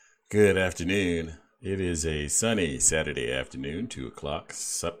Good afternoon. It is a sunny Saturday afternoon, 2 o'clock,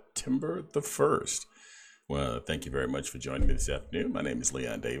 September the 1st. Well, thank you very much for joining me this afternoon. My name is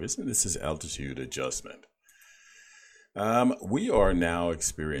Leon Davis, and this is Altitude Adjustment. We are now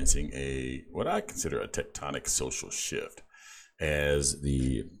experiencing what I consider a tectonic social shift as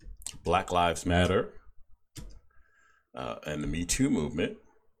the Black Lives Matter and the Me Too movement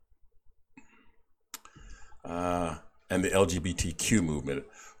and the LGBTQ movement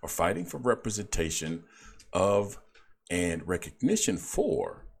are fighting for representation of and recognition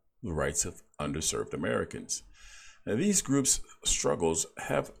for the rights of underserved Americans. Now, these groups' struggles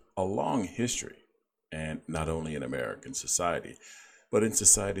have a long history, and not only in American society, but in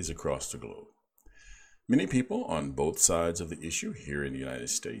societies across the globe. Many people on both sides of the issue here in the United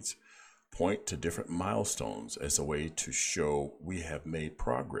States point to different milestones as a way to show we have made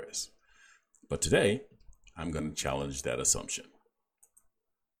progress. But today, I'm going to challenge that assumption.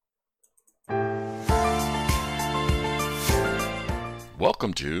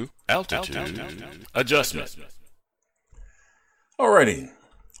 Welcome to Altitude Adjustment. Alrighty,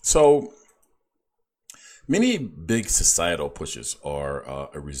 so many big societal pushes are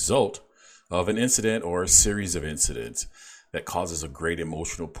a result of an incident or a series of incidents that causes a great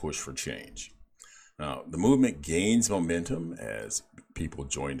emotional push for change. Now, the movement gains momentum as people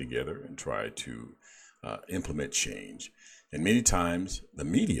join together and try to implement change. And many times the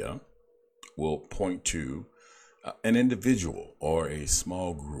media will point to an individual or a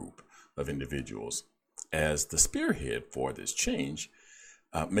small group of individuals as the spearhead for this change,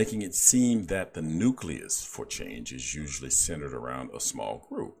 making it seem that the nucleus for change is usually centered around a small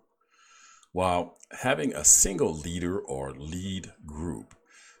group. While having a single leader or lead group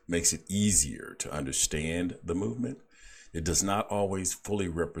makes it easier to understand the movement, it does not always fully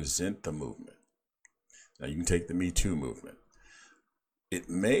represent the movement. Now, you can take the Me Too movement. It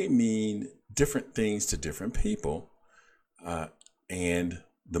may mean different things to different people, and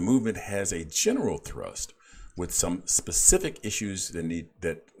the movement has a general thrust with some specific issues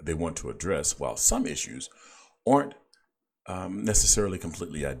that they want to address, while some issues aren't necessarily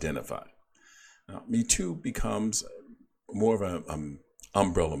completely identified. Now, Me Too becomes more of an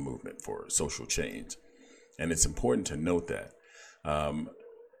umbrella movement for social change, and it's important to note that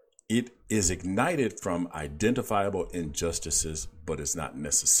it is ignited from identifiable injustices, but is not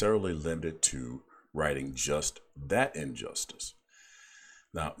necessarily limited to righting just that injustice.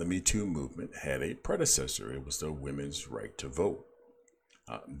 Now, the Me Too movement had a predecessor. It was the women's right to vote.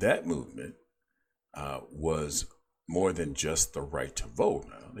 That movement was more than just the right to vote.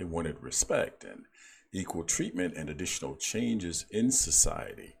 They wanted respect and equal treatment and additional changes in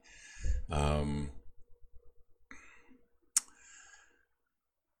society.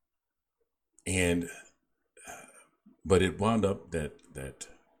 But it wound up that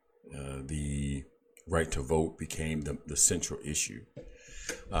the right to vote became the central issue,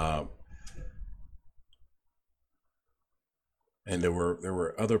 and there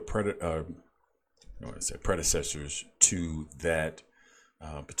were other predecessors to that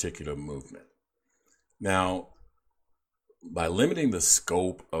particular movement. Now, by limiting the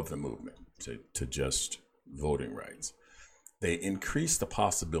scope of the movement to just voting rights, they increase the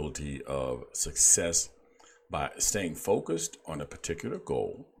possibility of success by staying focused on a particular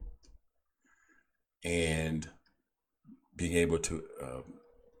goal and being able to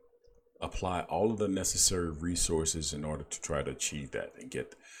apply all of the necessary resources in order to try to achieve that and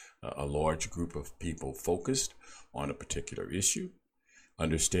get a large group of people focused on a particular issue,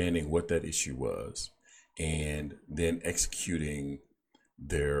 understanding what that issue was, and then executing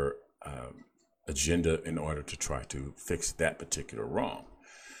their agenda in order to try to fix that particular wrong.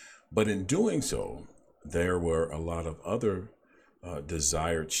 But in doing so, there were a lot of other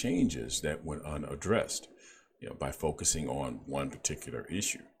desired changes that went unaddressed, by focusing on one particular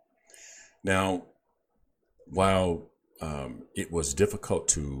issue. Now, while it was difficult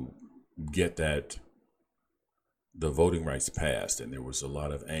to get the voting rights passed, and there was a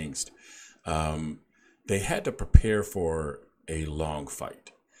lot of angst, they had to prepare for a long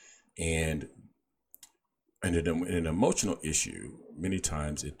fight. And in an emotional issue, many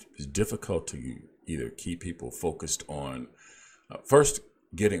times it is difficult to either keep people focused on first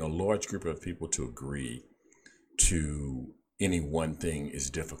getting a large group of people to agree to any one thing is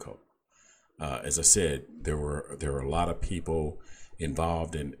difficult. As I said, there were a lot of people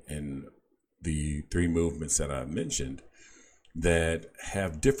involved in the three movements that I mentioned that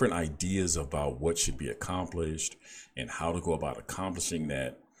have different ideas about what should be accomplished and how to go about accomplishing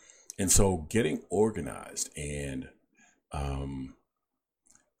that. And so getting organized and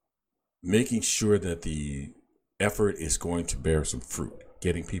making sure that the effort is going to bear some fruit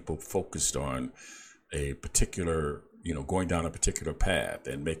getting people focused on a particular, going down a particular path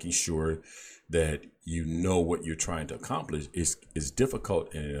and making sure that you know what you're trying to accomplish is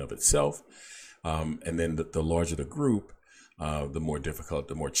difficult in and of itself. And then the larger the group, the more difficult,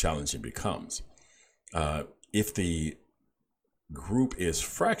 the more challenging it becomes. If the group is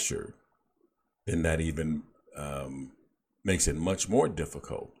fractured, then that even makes it much more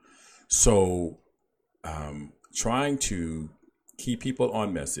difficult. So trying to keep people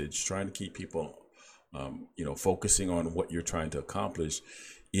on message, trying to keep people, focusing on what you're trying to accomplish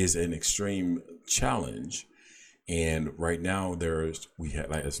is an extreme challenge. And right now we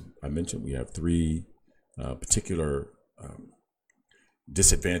have, as I mentioned, we have three particular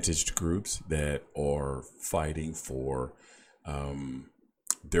disadvantaged groups that are fighting for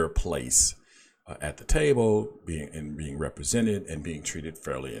their place at the table, being represented and being treated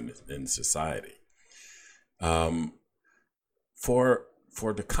fairly in society. For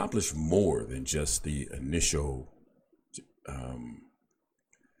to accomplish more than just the initial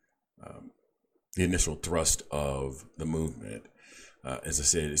thrust of the movement, as I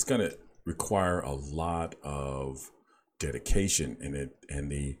said, it's going to require a lot of dedication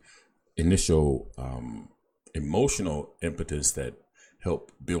and the initial emotional impetus that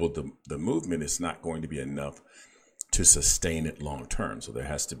help build the movement is not going to be enough to sustain it long term. So there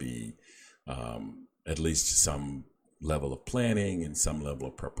has to be at least some level of planning and some level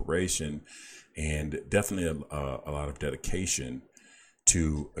of preparation, and definitely a lot of dedication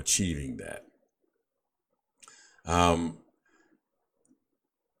to achieving that.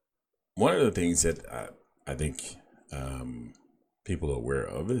 One of the things that I think people are aware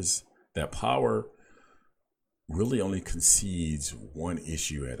of is that power really only concedes one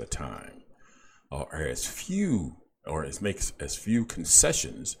issue at a time, or makes as few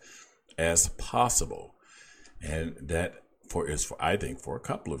concessions as possible. And that I think for a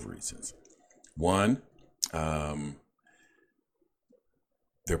couple of reasons. One,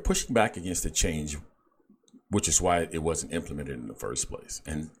 they're pushing back against the change, which is why it wasn't implemented in the first place.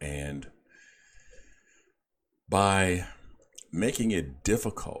 And by making it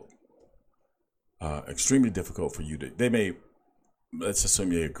difficult, extremely difficult for you let's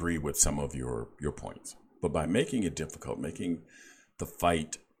assume they agree with some of your points, but by making it difficult, making the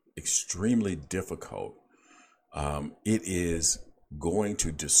fight extremely difficult, it is going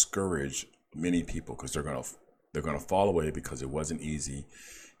to discourage many people because they're going to fall away because it wasn't easy,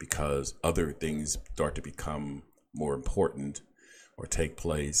 because other things start to become more important or take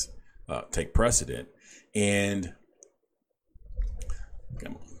precedent. And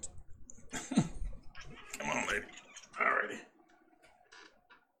come on, come on, lady.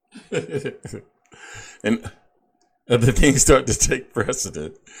 Alrighty. And other things start to take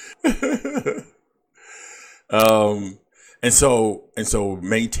precedent. And so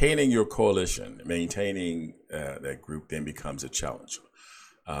maintaining your coalition, maintaining that group then becomes a challenge.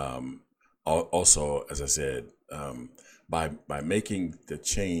 Also, as I said, by making the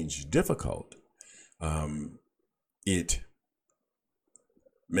change difficult, it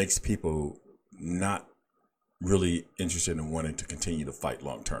makes people not really interested in wanting to continue to fight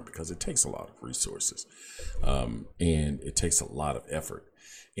long term, because it takes a lot of resources, and it takes a lot of effort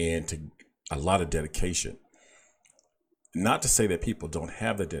and a lot of dedication. Not to say that people don't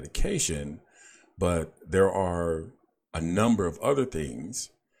have the dedication, but there are a number of other things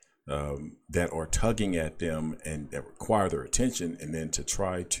that are tugging at them and that require their attention, and then to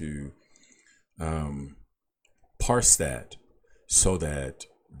try to parse that so that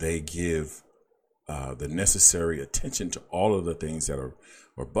they give the necessary attention to all of the things that are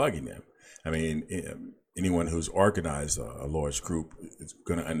bugging them. I mean, anyone who's organized a large group is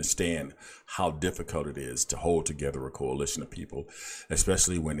going to understand how difficult it is to hold together a coalition of people,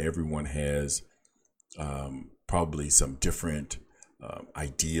 especially when everyone has probably some different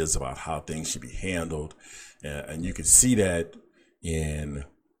ideas about how things should be handled. And you can see that in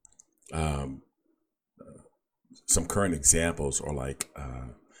some current examples, or like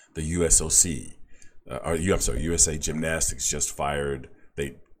the USOC, USA Gymnastics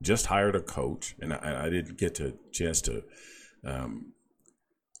they just hired a coach, and I didn't get a chance to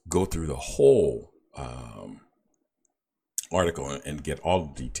go through the whole article and get all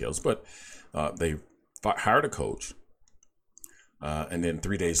the details, but they hired a coach, and then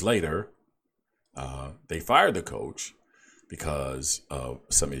 3 days later, they fired the coach because of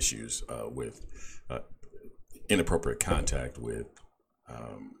some issues with inappropriate contact with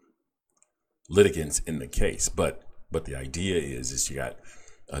litigants in the case. But the idea is you got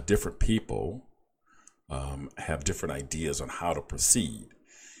different people have different ideas on how to proceed,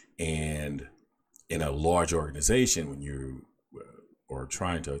 and in a large organization, or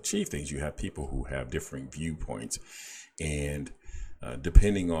trying to achieve things, you have people who have differing viewpoints, and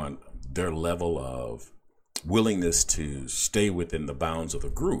depending on their level of willingness to stay within the bounds of the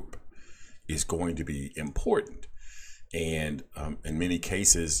group is going to be important. And in many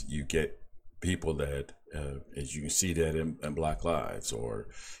cases, you get people that, as you can see that in Black Lives, or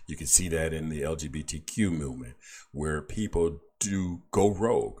you can see that in the LGBTQ movement, where people do go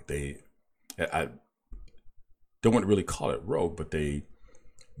rogue. I don't want to really call it rogue, but they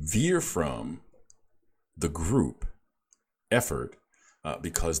veer from the group effort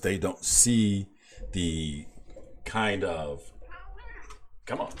because they don't see the kind of,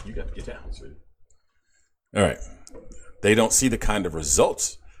 come on, you got to get down, sweetie. All right. They don't see the kind of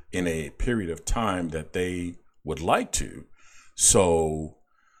results in a period of time that they would like to. So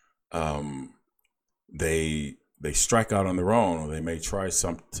they strike out on their own, or they may try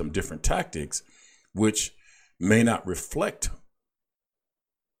some different tactics, which may not reflect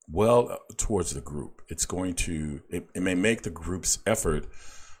well towards the group. It's going to, it may make the group's effort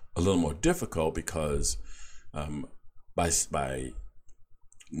a little more difficult because by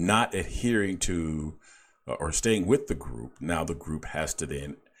not adhering to or staying with the group, now the group has to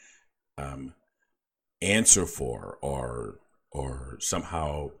then answer for or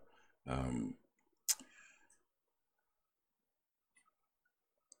somehow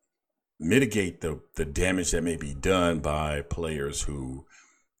mitigate the damage that may be done by players who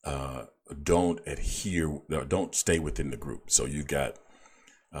don't adhere, don't stay within the group. So you got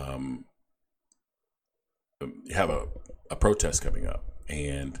you have a protest coming up,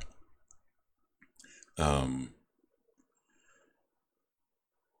 and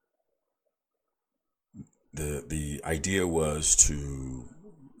the idea was to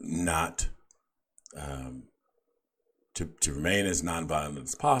not to remain as nonviolent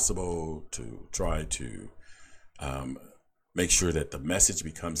as possible, to try to make sure that the message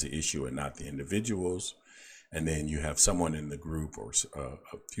becomes the issue and not the individuals. And then you have someone in the group, or a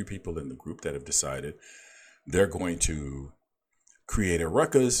few people in the group, that have decided they're going to create a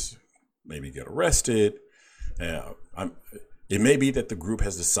ruckus, maybe get arrested. It may be that the group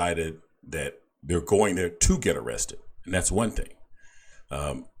has decided that they're going there to get arrested, and that's one thing.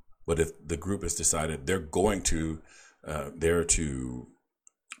 But if the group has decided they're going to there to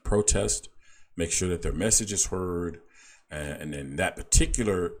protest, make sure that their message is heard, and in that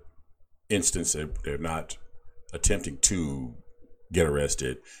particular instance, they're not attempting to get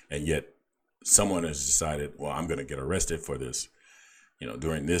arrested, and yet someone has decided, well, I'm going to get arrested for this,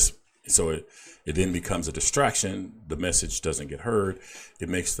 during this. So it then becomes a distraction. The message doesn't get heard. It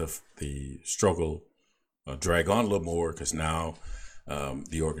makes the struggle drag on a little more, because now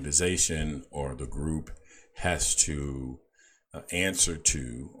the organization or the group has to answer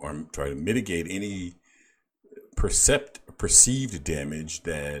to or try to mitigate any perceived damage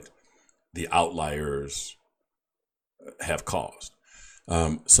that the outliers have caused.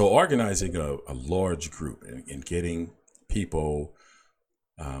 So organizing a large group and getting people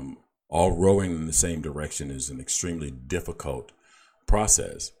all rowing in the same direction is an extremely difficult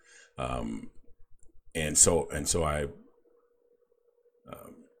process. And so I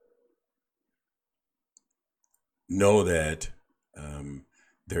know that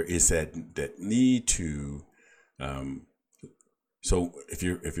there is that need to. So if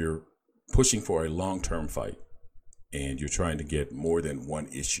you're pushing for a long-term fight and you're trying to get more than one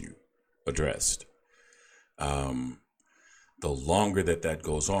issue addressed, the longer that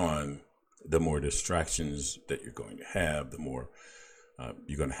goes on, the more distractions that you're going to have, the more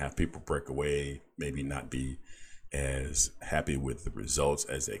you're going to have people break away, maybe not be as happy with the results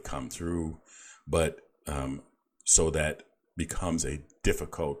as they come through. But so that becomes a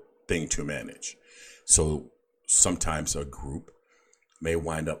difficult thing to manage. So sometimes a group may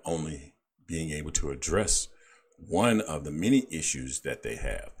wind up only being able to address one of the many issues that they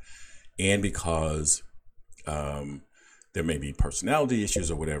have. And because there may be personality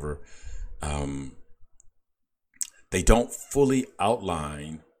issues or whatever, they don't fully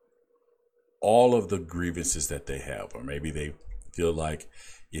outline all of the grievances that they have. Or maybe they feel like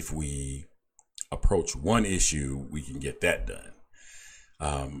if we approach one issue, we can get that done.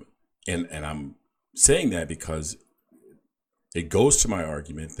 And I'm saying that because it goes to my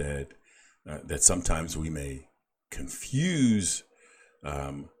argument that sometimes we may confuse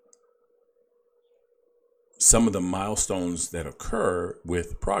some of the milestones that occur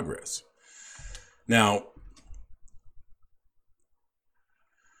with progress. Now,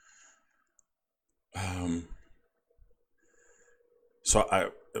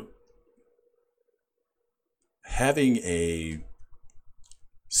 having a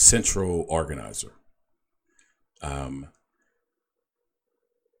central organizer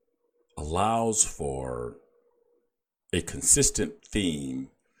allows for a consistent theme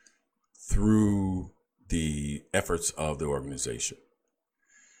through the efforts of the organization.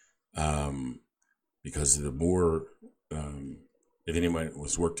 Because the more, if anyone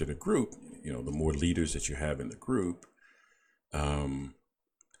was worked in a group, the more leaders that you have in the group, the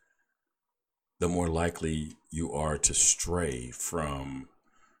more likely you are to stray from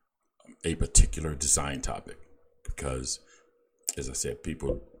a particular design topic. Because, as I said,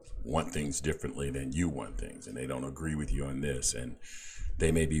 people want things differently than you want things, and they don't agree with you on this, and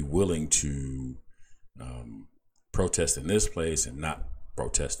they may be willing to protest in this place and not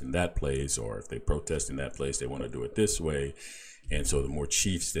protest in that place, or if they protest in that place, they want to do it this way. And so the more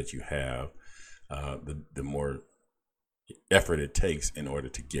chiefs that you have, the more effort it takes in order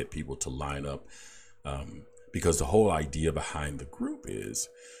to get people to line up, because the whole idea behind the group is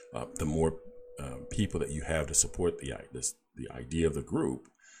the more people that you have to support the idea of the group,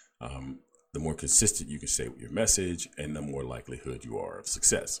 the more consistent you can stay with your message, and the more likelihood you are of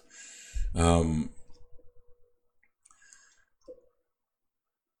success.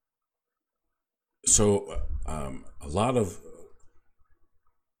 So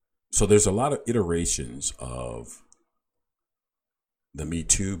there's a lot of iterations of the Me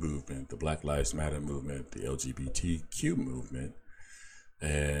Too movement, the Black Lives Matter movement, the LGBTQ movement,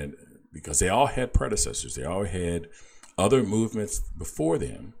 and because they all had predecessors, they all had other movements before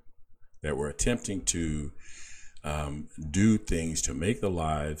them that were attempting to do things to make the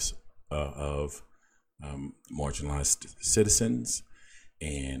lives of marginalized citizens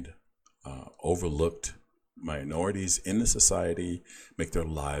and overlooked minorities in the society, make their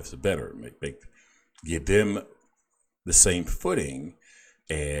lives better, give them the same footing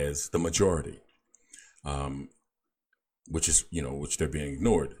as the majority, which they're being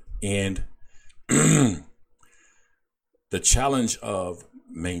ignored. And the challenge of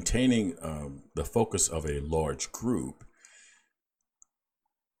maintaining the focus of a large group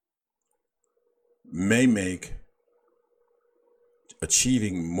may make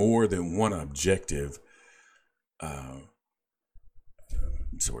achieving more than one objective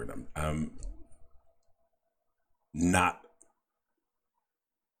not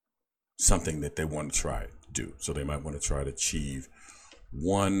something that they want to try to do. So they might want to try to achieve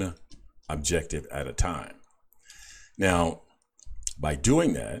one objective at a time. Now, by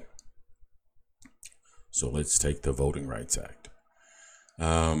doing that, so let's take the Voting Rights Act.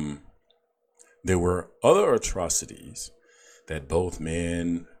 There were other atrocities that both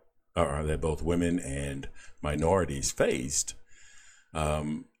women and minorities faced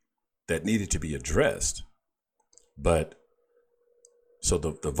that needed to be addressed. But so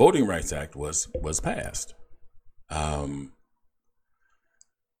the Voting Rights Act was passed. And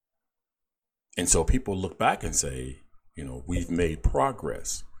so people look back and say, we've made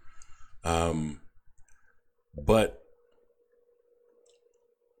progress. But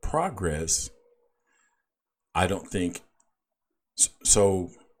progress, I don't think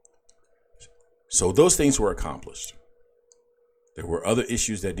so those things were accomplished. There were other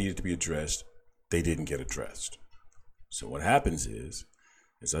issues that needed to be addressed. They didn't get addressed. So what happens is,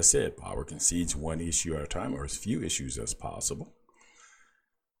 as I said, power concedes one issue at a time, or as few issues as possible.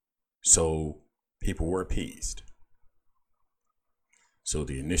 So people were appeased. So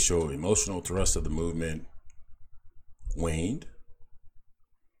the initial emotional thrust of the movement waned.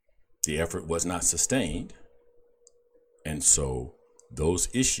 The effort was not sustained. And so those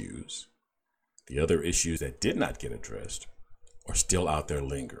issues, the other issues that did not get addressed, are still out there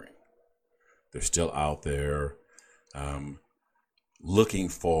lingering. They're still out there looking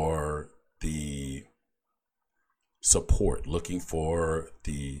for the support, looking for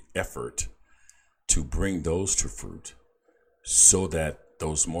the effort to bring those to fruit so that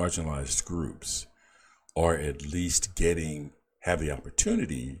those marginalized groups are at least have the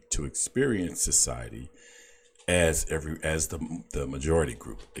opportunity to experience society as the majority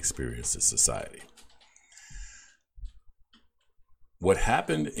group experiences society. What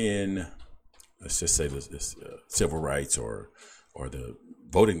happened in, let's just say this civil rights or the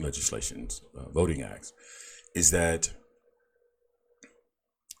voting legislations, voting acts, is that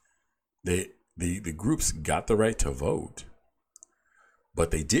the groups got the right to vote,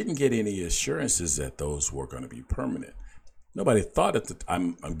 but they didn't get any assurances that those were going to be permanent. Nobody thought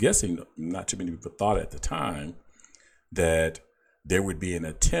I'm guessing not too many people thought at the time that there would be an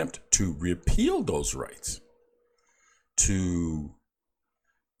attempt to repeal those rights, to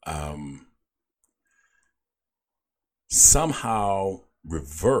somehow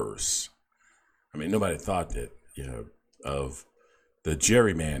reverse. I mean, nobody thought that, of the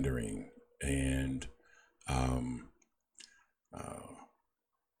gerrymandering and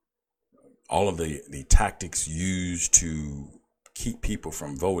all of the tactics used to keep people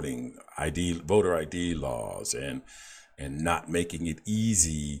from voting, voter ID laws, and not making it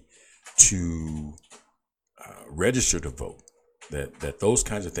easy to register to vote, that those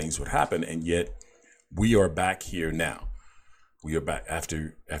kinds of things would happen. And yet we are back here now. We are back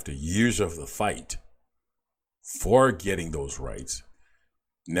after years of the fight for getting those rights.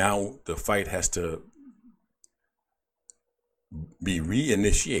 Now the fight has to be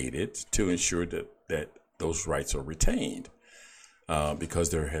reinitiated to ensure that those rights are retained, because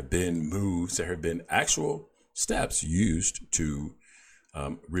there have been actual steps used to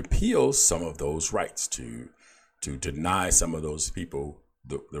repeal some of those rights, to deny some of those people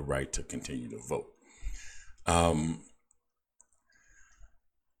the right to continue to vote.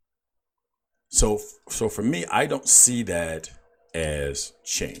 So for me, I don't see that as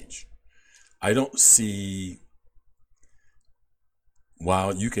change. I don't see,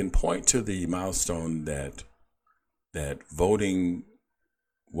 while you can point to the milestone that voting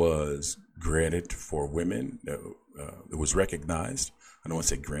was granted for women, it was recognized. I don't want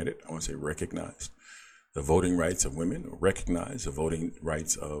to say granted, I want to say recognized. The voting rights of women were recognized. The voting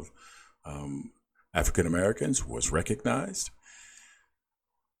rights of African Americans was recognized.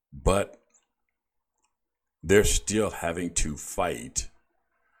 But they're still having to fight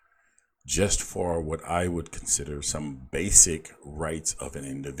just for what I would consider some basic rights of an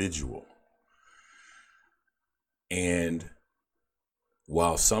individual. And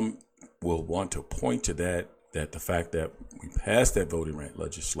while some will want to point to that the fact that we passed that voting right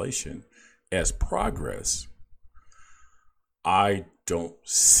legislation as progress, I don't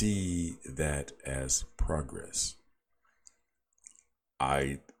see that as progress.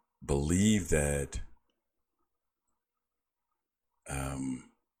 I believe that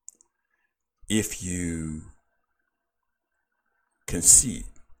if you concede,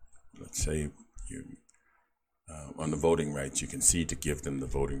 let's say you on the voting rights, you concede to give them the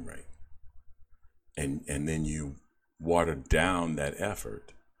voting right, and then you water down that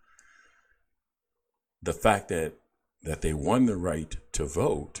effort, the fact that they won the right to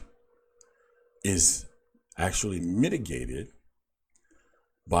vote is actually mitigated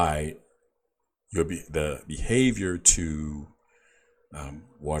by the behavior to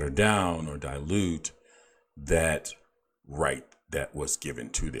water down or dilute that right that was given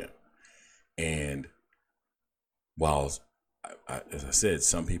to them. And while, as I said,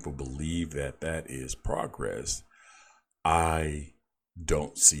 some people believe that is progress, I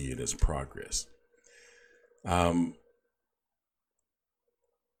don't see it as progress.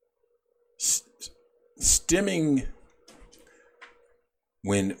 Stemming,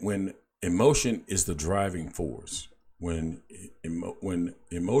 when emotion is the driving force, when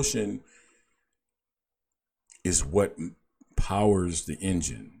emotion is what powers the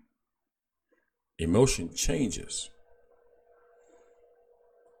engine, emotion changes.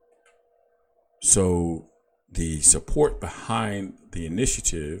 So the support behind the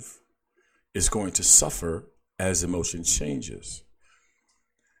initiative is going to suffer as emotion changes.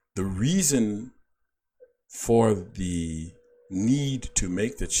 The reason for the need to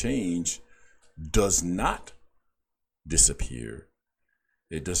make the change does not disappear.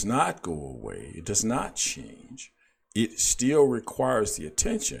 It does not go away. It does not change. It still requires the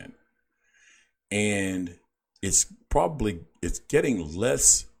attention. And it's getting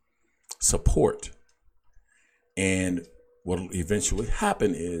less support. And what will eventually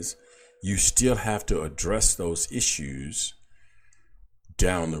happen is you still have to address those issues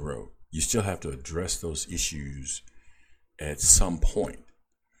down the road. You still have to address those issues at some point.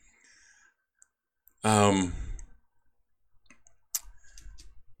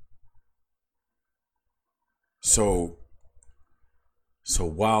 So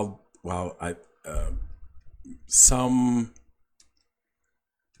while I some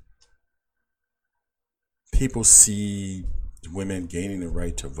people see women gaining the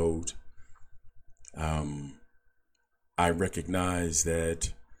right to vote, I recognize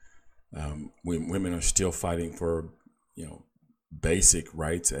that women are still fighting for, basic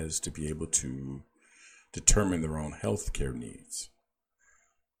rights as to be able to determine their own health care needs.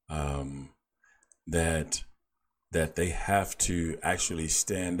 That they have to actually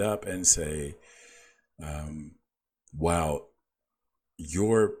stand up and say, while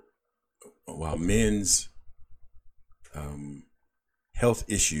men's health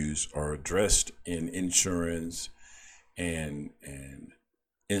issues are addressed in insurance and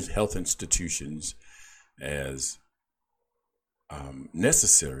in health institutions as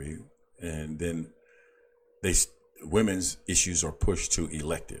necessary, and then women's issues are pushed to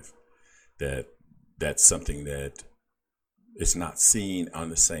elective. That's something that It's not seen on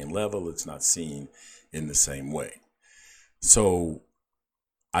the same level. It's not seen in the same way. So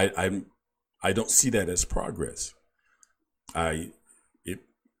I don't see that as progress.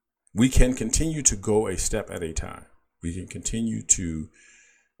 We can continue to go a step at a time. We can continue to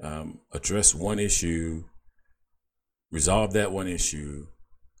address one issue, resolve that one issue,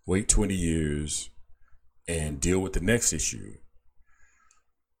 wait 20 years, and deal with the next issue.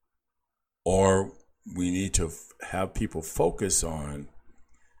 Or we need to have people focus on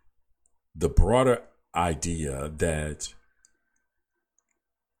the broader idea that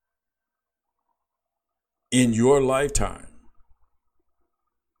in your lifetime,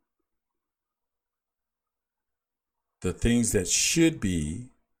 the things that should be,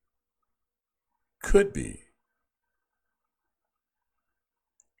 could be,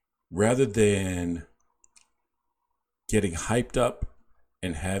 rather than getting hyped up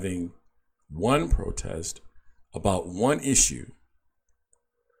and having one protest about one issue.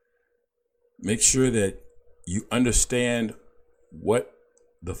 Make sure that you understand what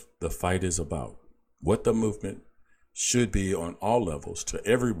the fight is about, what the movement should be on all levels to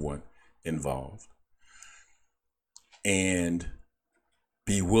everyone involved, and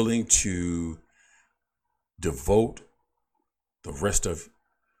be willing to devote the rest of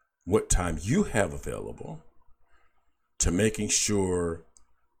what time you have available to making sure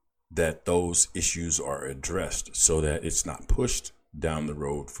that those issues are addressed so that it's not pushed down the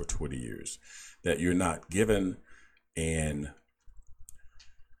road for 20 years, that you're not given a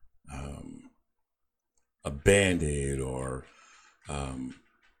Band-Aid or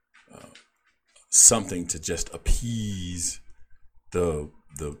something to just appease the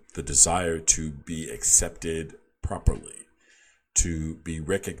desire to be accepted properly, to be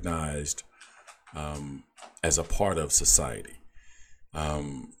recognized as a part of society.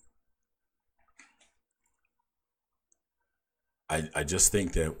 I just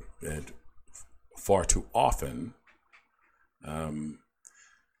think that far too often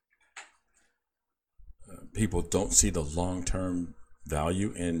people don't see the long-term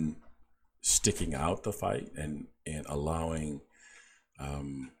value in sticking out the fight and allowing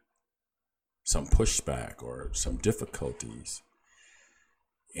some pushback or some difficulties,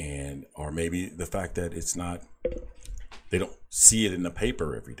 and or maybe the fact that it's not, they don't see it in the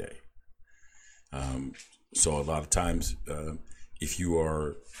paper every day. So a lot of times, if you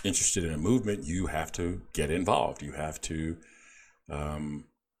are interested in a movement, you have to get involved. You have to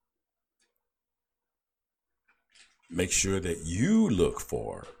make sure that you look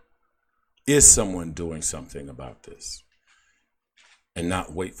for, is someone doing something about this? And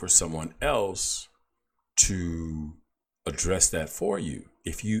not wait for someone else to address that for you.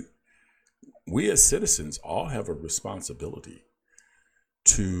 We as citizens all have a responsibility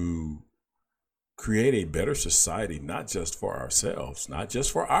to create a better society, not just for ourselves, not just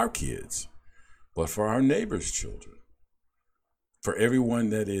for our kids, but for our neighbors' children, for everyone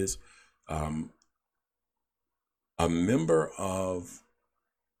that is a member of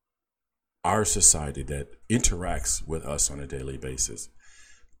our society that interacts with us on a daily basis.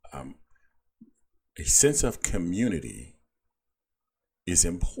 A sense of community is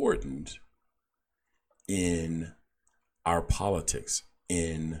important in our politics,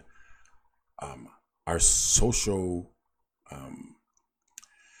 in our social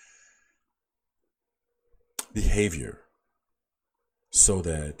behavior, so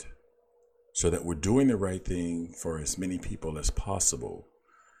that we're doing the right thing for as many people as possible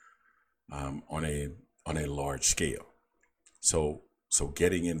on a large scale. So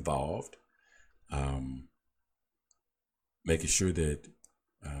getting involved, making sure that.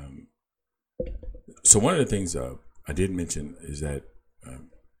 So one of the things I did mention is that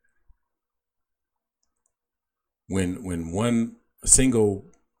when a single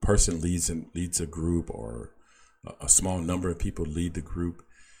person leads a group, or a small number of people lead the group,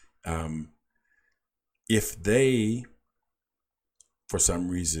 if they for some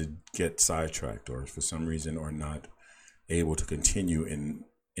reason get sidetracked, or for some reason are not able to continue in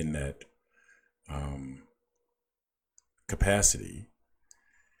that capacity,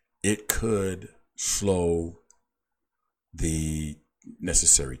 it could slow the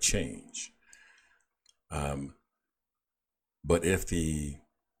necessary change. But if the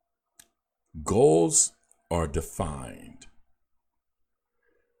goals are defined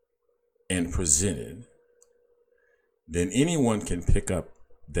and presented, then anyone can pick up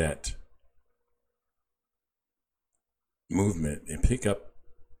that movement and pick up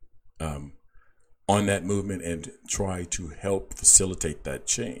on that movement and try to help facilitate that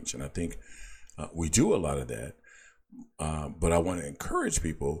change. And I think we do a lot of that. But I want to encourage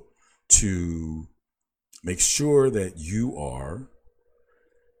people to make sure that you are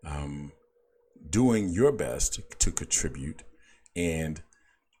doing your best to contribute. And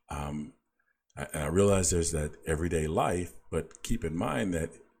I realize there's that everyday life, but keep in mind that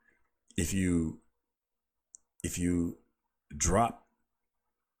if you drop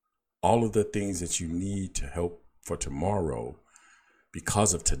all of the things that you need to help for tomorrow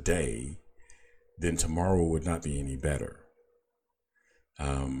because of today, then tomorrow would not be any better.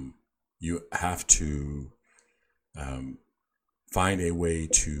 You have to find a way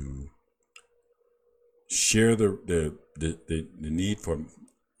to share the need for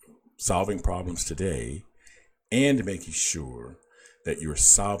solving problems today and making sure that you're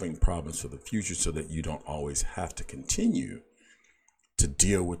solving problems for the future so that you don't always have to continue to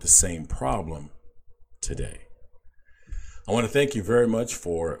deal with the same problem today. I want to thank you very much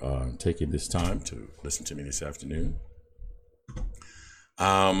for taking this time to listen to me this afternoon.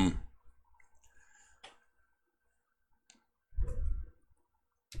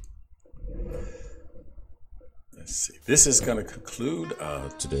 Let's see. This is going to conclude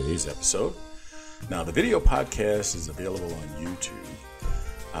today's episode. Now, the video podcast is available on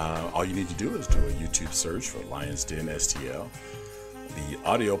YouTube. All you need to do is do a YouTube search for Lions Den STL. The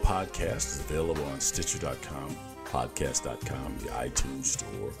audio podcast is available on Stitcher.com, Podcast.com, the iTunes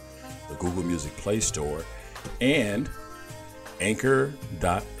Store, the Google Music Play Store, and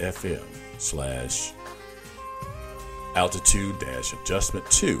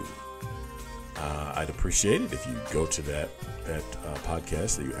Anchor.fm/altitude-adjustment2. I'd appreciate it if you go to that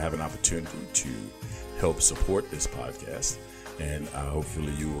podcast, that you have an opportunity to help support this podcast, and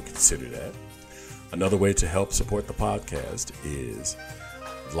hopefully you will consider that. Another way to help support the podcast is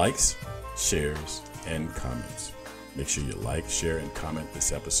likes, shares, and comments. Make sure you like, share, and comment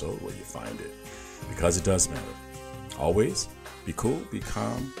this episode where you find it, because it does matter. Always be cool, be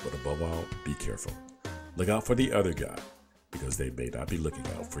calm, but above all, be careful. Look out for the other guy, because they may not be looking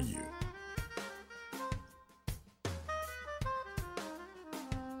out for you.